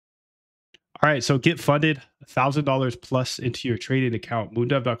All right, so get funded $1,000 plus into your trading account,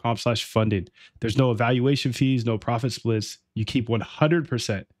 moondev.com/funding. There's no evaluation fees, no profit splits. You keep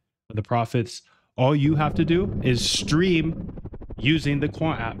 100% of the profits. All you have to do is stream using the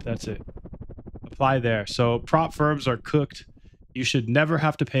Quant app. That's it. Apply there. So prop firms are cooked. You should never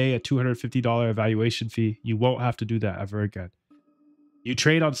have to pay a $250 evaluation fee. You won't have to do that ever again. You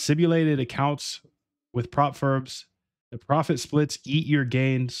trade on simulated accounts with prop firms. The profit splits eat your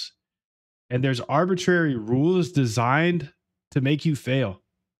gains, and there's arbitrary rules designed to make you fail.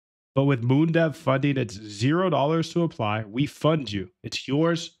 But with MoonDev funding, it's $0 to apply. We fund you. It's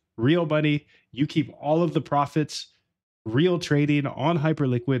yours, real money. You keep all of the profits, real trading on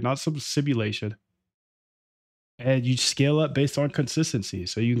Hyperliquid, not some simulation. And you scale up based on consistency.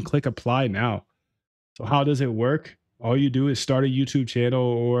 So you can click apply now. So how does it work? All you do is start a YouTube channel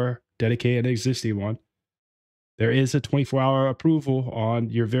or dedicate an existing one. There is a 24-hour approval on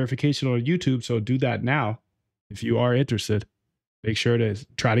your verification on YouTube. So do that now if you are interested. Make sure to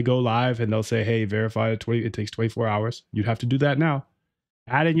try to go live and they'll say, hey, verify it takes 24 hours. You'd have to do that now.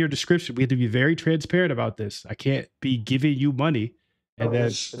 Add in your description. We have to be very transparent about this. I can't be giving you money. And then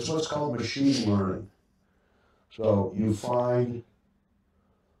it's what's called machine learning. So you find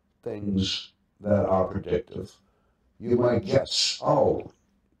things that are predictive. You might guess, oh,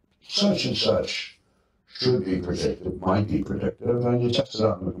 such and such should be predictive, might be predictive, and you test it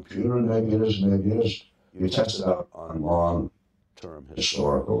out on the computer, and maybe it is, maybe it is. You test it out on long-term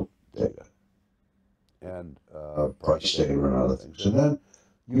historical data and price data and other things. And then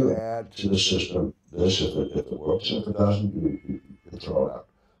you add to the system this if it works, and if it doesn't, you throw it out.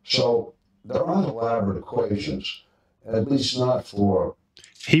 So there aren't elaborate equations, at least not for...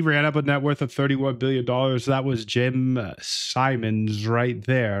 He ran up a net worth of $31 billion. That was Jim Simons right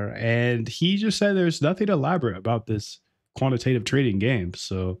there. And he just said there's nothing elaborate about this quantitative trading game.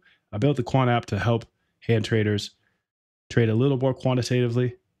 So I built the Quant app to help hand traders trade a little more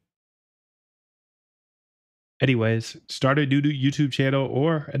quantitatively. Anyways, start a new YouTube channel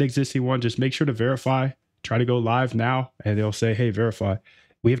or an existing one. Just make sure to verify. Try to go live now, and they'll say, hey, verify.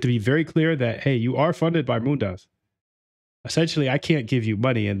 We have to be very clear that, hey, you are funded by MoonDev. Essentially, I can't give you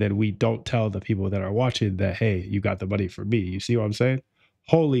money, and then we don't tell the people that are watching that, hey, you got the money from me. You see what I'm saying?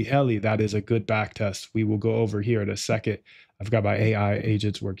 Holy helly, that is a good back test. We will go over here in a second. I've got my AI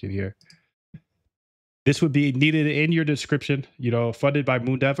agents working here. This would be needed in your description, you know, funded by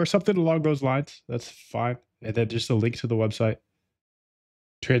MoonDev or something along those lines. That's fine. And then just a link to the website.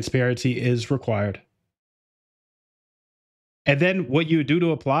 Transparency is required. And then what you do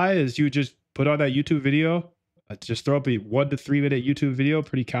to apply is you just put on that YouTube video. Just throw up a 1 to 3 minute YouTube video,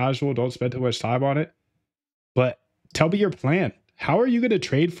 pretty casual. Don't spend too much time on it. But tell me your plan. How are you going to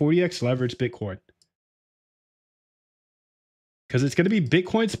trade 40x leverage Bitcoin? Because it's going to be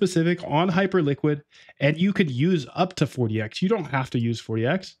Bitcoin specific on Hyperliquid, and you could use up to 40x. You don't have to use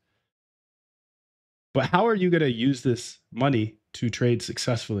 40x. But how are you going to use this money to trade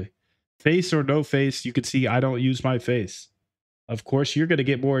successfully? Face or no face, you can see I don't use my face. Of course, you're going to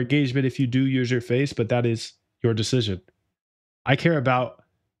get more engagement if you do use your face, but that is your decision. I care about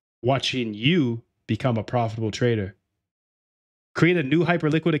watching you become a profitable trader. Create a new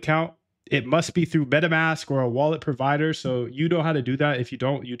Hyperliquid account. It must be through MetaMask or a wallet provider. So you know how to do that. If you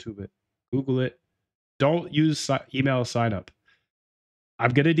don't, YouTube it. Google it. Don't use email sign up. I'm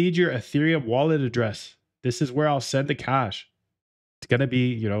going to need your Ethereum wallet address. This is where I'll send the cash. It's going to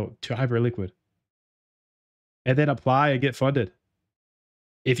be, you know, to Hyperliquid. And then apply and get funded.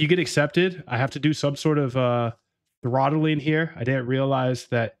 If you get accepted, I have to do some sort of throttling here. I didn't realize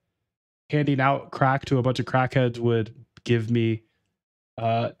that handing out crack to a bunch of crackheads would give me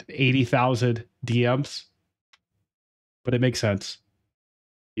 80,000 DMs. But it makes sense.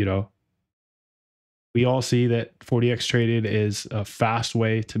 You know, we all see that 40x trading is a fast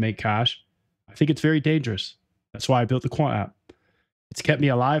way to make cash. I think it's very dangerous. That's why I built the Quant app. It's kept me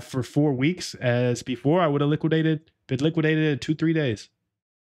alive for 4 weeks, as before I would have been liquidated in 2-3 days.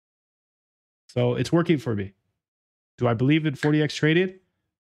 So it's working for me. Do I believe in 40x trading?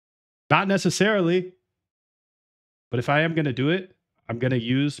 Not necessarily. But if I am going to do it, I'm going to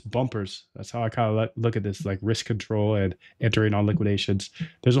use bumpers. That's how I kind of look at this, like risk control and entering on liquidations.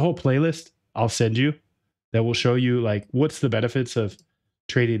 There's a whole playlist I'll send you that will show you like what's the benefits of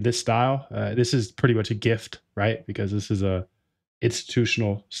trading this style. This is pretty much a gift, right? Because this is a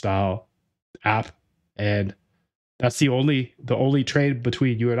institutional style app, and that's the only trade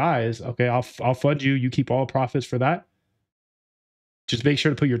between you and I is, okay, I'll fund you. You keep all profits for that. Just make sure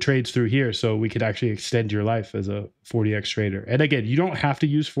to put your trades through here so we could actually extend your life as a 40x trader. And again, you don't have to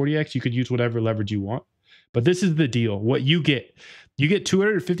use 40x. You could use whatever leverage you want. But this is the deal. What you get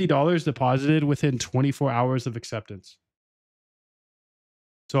 $250 deposited within 24 hours of acceptance.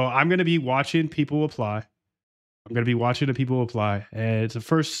 So I'm going to be watching people apply. I'm going to be watching the people apply. And it's a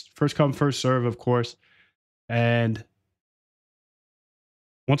first come, first serve, of course. And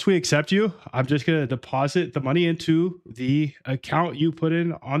once we accept you, I'm just going to deposit the money into the account you put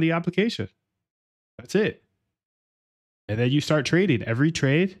in on the application. That's it. And then you start trading. Every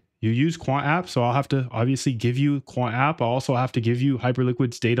trade, you use Quant App. So I'll have to obviously give you Quant App. I'll also have to give you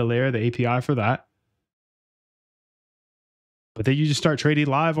Hyperliquid's data layer, the API for that. But then you just start trading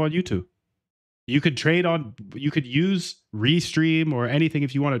live on YouTube. You could use Restream or anything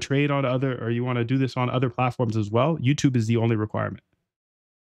if you want to trade on or you want to do this on other platforms as well. YouTube is the only requirement.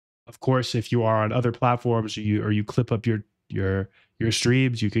 Of course, if you are on other platforms or you clip up your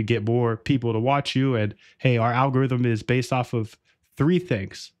streams, you could get more people to watch you. And hey, our algorithm is based off of 3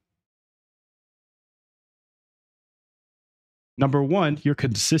 things. Number 1, your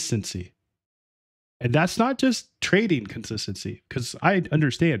consistency. And that's not just trading consistency, because I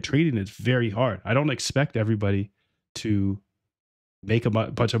understand trading is very hard. I don't expect everybody to make a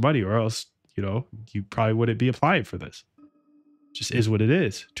bunch of money, or else, you probably wouldn't be applying for this. Just is what it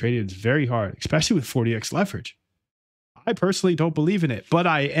is. Trading is very hard, especially with 40x leverage. I personally don't believe in it, but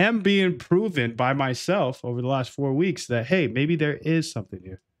I am being proven by myself over the last 4 weeks that, hey, maybe there is something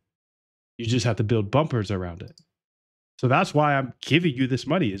here. You just have to build bumpers around it. So that's why I'm giving you this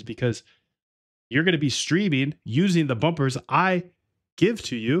money, is because you're going to be streaming using the bumpers I give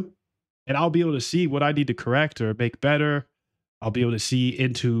to you, and I'll be able to see what I need to correct or make better. I'll be able to see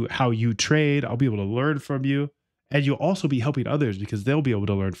into how you trade. I'll be able to learn from you. And you'll also be helping others because they'll be able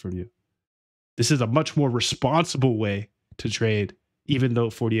to learn from you. This is a much more responsible way to trade, even though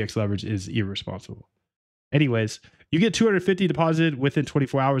 40x leverage is irresponsible. Anyways, you get $250 deposited within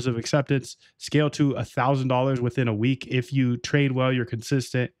 24 hours of acceptance, scale to $1,000 within a week. If you trade well, you're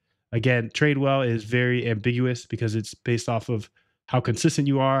consistent. Again, trade well is very ambiguous because it's based off of how consistent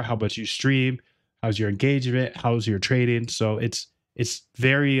you are, how much you stream, how's your engagement, how's your trading. So it's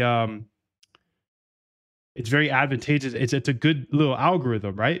very advantageous. It's a good little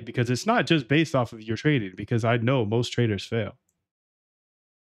algorithm, right? Because it's not just based off of your trading, because I know most traders fail.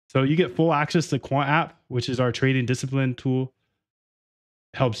 So you get full access to Quant App, which is our trading discipline tool.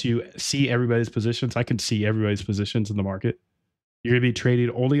 Helps you see everybody's positions. I can see everybody's positions in the market. You're going to be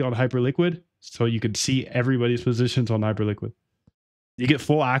trading only on Hyperliquid, so you can see everybody's positions on Hyperliquid. You get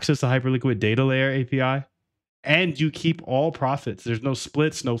full access to Hyperliquid data layer API, and you keep all profits. There's no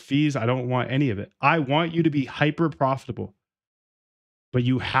splits, no fees. I don't want any of it. I want you to be hyper profitable, but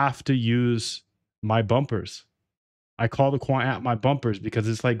you have to use my bumpers. I call the Quant App my bumpers because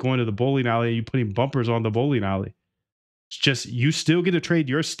it's like going to the bowling alley and you putting bumpers on the bowling alley. It's just, you still get to trade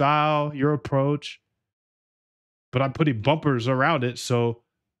your style, your approach, but I'm putting bumpers around it. So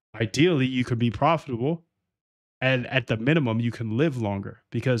ideally you could be profitable, and at the minimum you can live longer,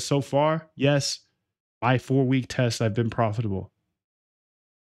 because so far, yes, my 4-week test, I've been profitable.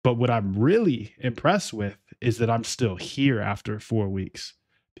 But what I'm really impressed with is that I'm still here after 4 weeks,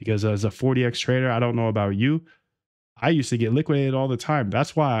 because as a 40x trader, I don't know about you, I used to get liquidated all the time.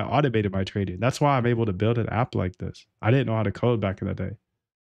 That's why I automated my trading. That's why I'm able to build an app like this. I didn't know how to code back in the day.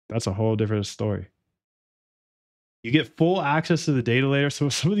 That's a whole different story. You get full access to the data layer. So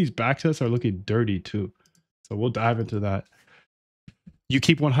some of these backtests are looking dirty too. So we'll dive into that. You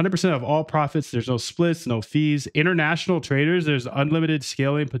keep 100% of all profits. There's no splits, no fees. International traders, there's unlimited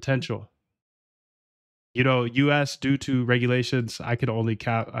scaling potential. US, due to regulations, I can only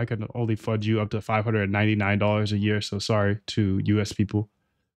fund you up to $599 a year. So sorry to US people.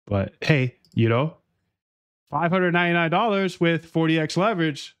 But hey, $599 with 40x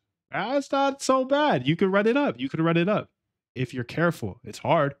leverage, that's not so bad. You can run it up. You can run it up if you're careful. It's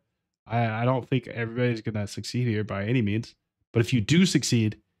hard. I don't think everybody's going to succeed here by any means. But if you do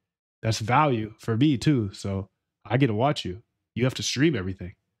succeed, that's value for me too. So I get to watch you. You have to stream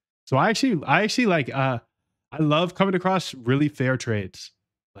everything. So I actually like, I love coming across really fair trades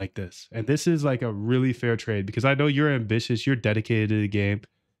like this. And this is like a really fair trade because I know you're ambitious. You're dedicated to the game.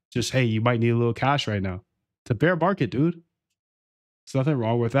 Just, hey, you might need a little cash right now. It's a bear market, dude. There's nothing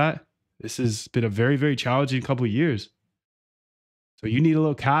wrong with that. This has been a very, very challenging couple of years. So you need a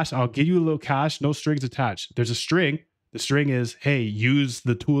little cash. I'll give you a little cash, no strings attached. There's a string. The string is, hey, use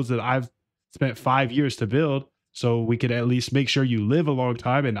the tools that I've spent 5 years to build so we can at least make sure you live a long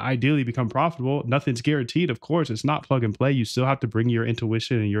time and ideally become profitable. Nothing's guaranteed, of course. It's not plug and play. You still have to bring your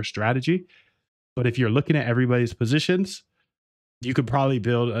intuition and your strategy. But if you're looking at everybody's positions, you could probably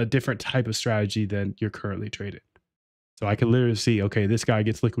build a different type of strategy than you're currently trading. So I can literally see, okay, this guy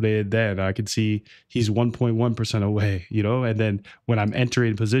gets liquidated, then I can see he's 1.1% away, and then when I'm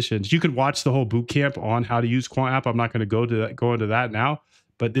entering positions, you can watch the whole boot camp on how to use Quant App. I'm not going to go into that now,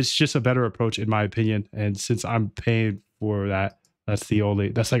 but this is just a better approach in my opinion. And since I'm paying for that,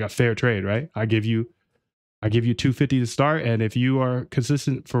 that's like a fair trade, right? I give you 250 to start, and if you are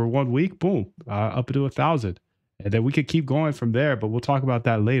consistent for 1 week, boom, up to 1,000, and then we could keep going from there. But we'll talk about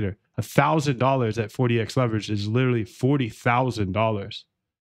that later. $1,000 at 40x leverage is literally $40,000.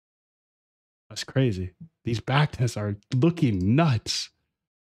 That's crazy. These backtests are looking nuts.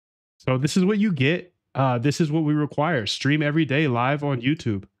 So this is what you get. This is what we require. Stream every day live on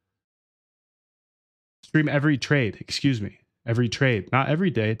YouTube. Stream every trade. Excuse me. Every trade, not every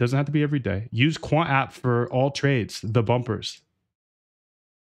day. It doesn't have to be every day. Use Quant App for all trades, the bumpers.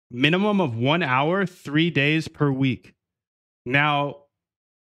 Minimum of 1 hour, 3 days per week. Now,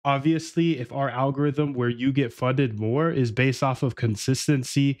 obviously, if our algorithm where you get funded more is based off of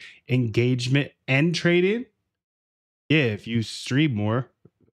consistency, engagement, and trading, yeah, if you stream more,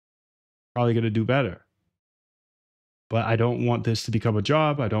 probably going to do better. But I don't want this to become a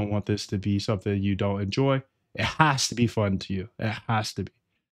job. I don't want this to be something you don't enjoy. It has to be fun to you. It has to be.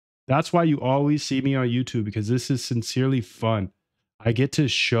 That's why you always see me on YouTube, because this is sincerely fun. I get to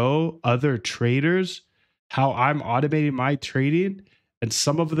show other traders how I'm automating my trading, and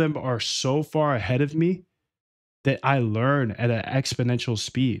some of them are so far ahead of me that I learn at an exponential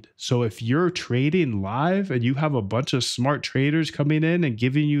speed. So if you're trading live and you have a bunch of smart traders coming in and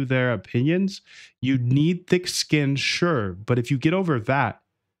giving you their opinions, you need thick skin, sure. But if you get over that,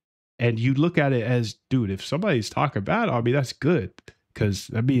 and you look at it as, dude, if somebody's talking bad on me, that's good, because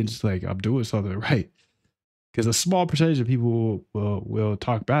that means like I'm doing something right. Because a small percentage of people will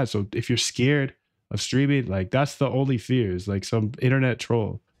talk bad. So if you're scared of streaming, like that's the only fear, is like some internet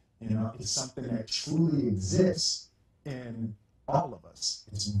troll. It's something that truly exists in all of us.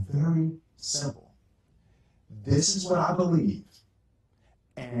 It's very simple. This is what I believe,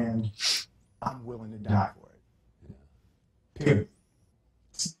 and I'm willing to die for it. Period.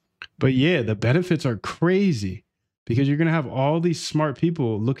 But yeah, the benefits are crazy, because you're going to have all these smart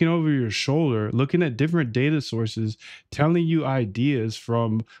people looking over your shoulder, looking at different data sources, telling you ideas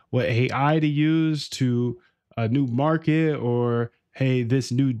from what AI to use to a new market, or hey,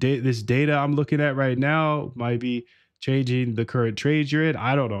 this data I'm looking at right now might be changing the current trades you're in.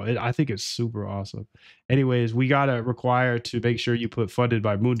 I don't know. I think it's super awesome. Anyways, we got to require to make sure you put funded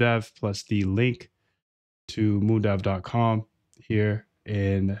by Moondev plus the link to moondev.com here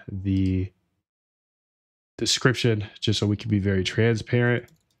in the description, just so we can be very transparent.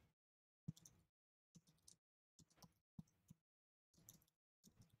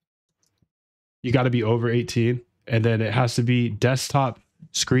 You got to be over 18, and then it has to be desktop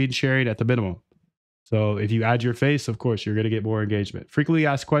screen sharing at the minimum. So if you add your face, of course, you're going to get more engagement. Frequently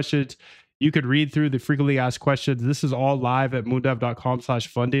asked questions. You could read through the frequently asked questions. This is all live at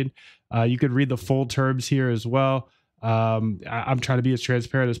moondev.com/funding. You could read the full terms here as well. I'm trying to be as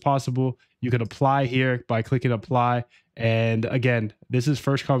transparent as possible. You can apply here by clicking apply. And again, this is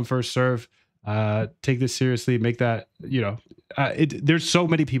first come, first serve. Take this seriously. Make that, there's so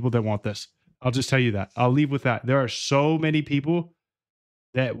many people that want this. I'll just tell you that. I'll leave with that. There are so many people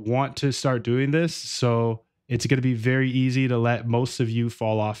that want to start doing this. So it's going to be very easy to let most of you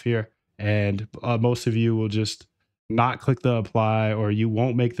fall off here. And most of you will just not click the apply, or you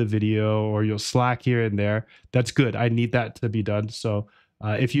won't make the video, or you'll slack here and there. That's good. I need that to be done. So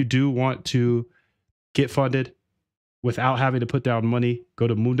if you do want to get funded without having to put down money, go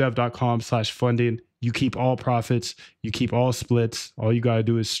to moondev.com/funding. You keep all profits. You keep all splits. All you got to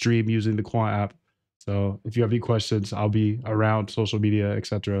do is stream using the Quant app. So if you have any questions, I'll be around social media,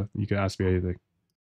 etc. You can ask me anything.